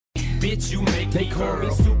Bitch, you make they call me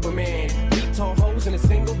Superman. Beat tall hoes in a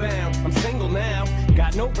single bound. I'm single now.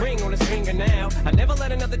 Got no ring on his finger now. I never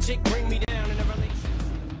let another chick bring me down in a relationship.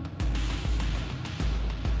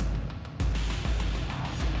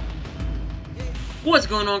 What's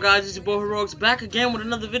going on, guys? It's your boy Heroics back again with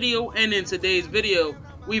another video, and in today's video,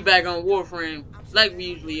 we back on Warframe like we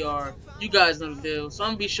usually are. You guys know the deal. So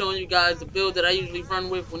I'm gonna be showing you guys the build that I usually run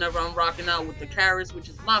with whenever I'm rocking out with the Karyst, which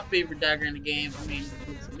is my favorite dagger in the game. I mean, it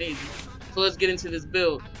looks amazing. So let's get into this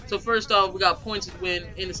build. So first off, we got Pointed Wind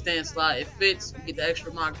in the stand slot. It fits. We get the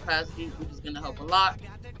extra mod capacity, which is gonna help a lot.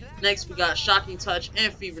 Next, we got Shocking Touch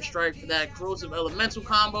and Fever Strike for that corrosive elemental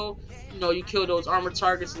combo. You know, you kill those armor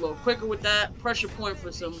targets a little quicker with that. Pressure Point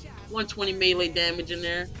for some 120 melee damage in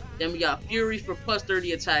there. Then we got Fury for plus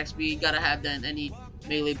 30 attack speed. Gotta have that in any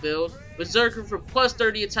melee build. Berserker for plus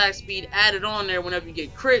 30 attack speed added on there whenever you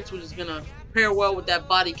get crits, which is gonna pair well with that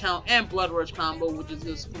body count and blood rush combo, which is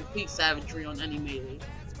just complete savagery on any melee.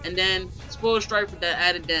 And then Spoil Strike for that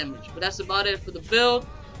added damage. But that's about it for the build.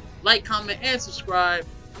 Like, comment, and subscribe.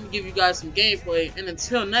 I'm gonna give you guys some gameplay, and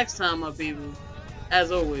until next time, my people,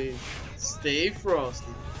 as always, stay frosty.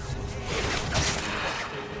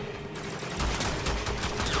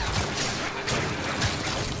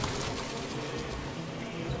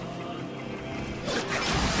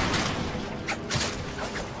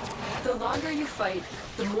 The longer you fight,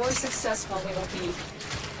 the more successful we will be.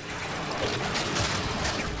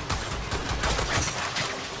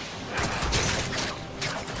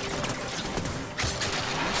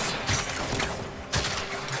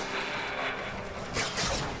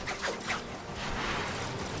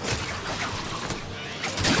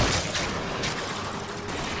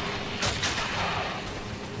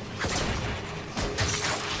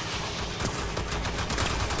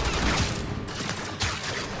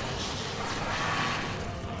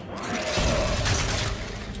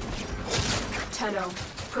 Tenno,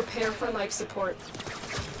 prepare for life support.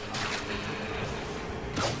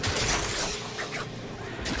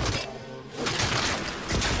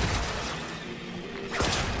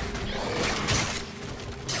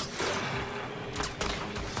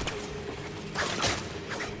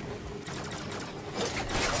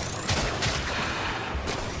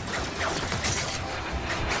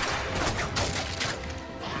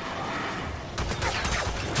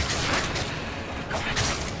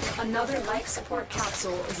 Another life support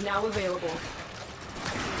capsule is now available.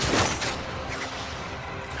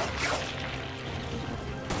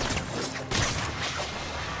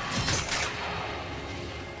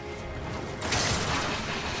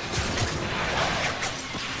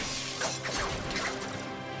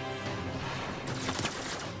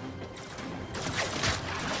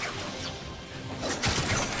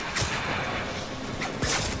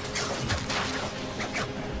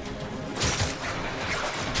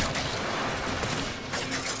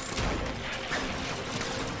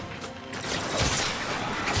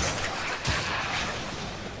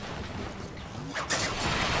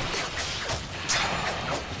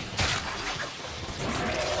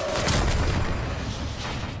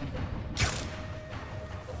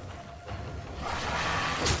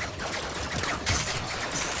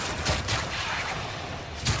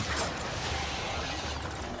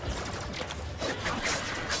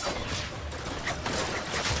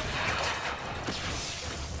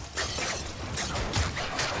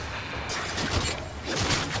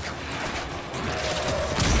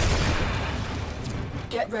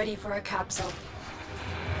 Get ready for a capsule.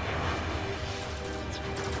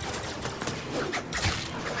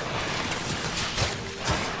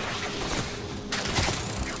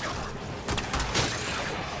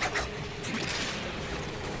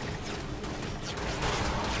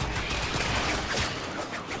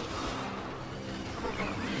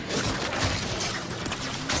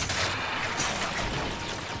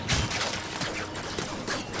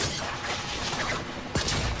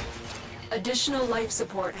 Additional life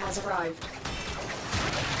support has arrived.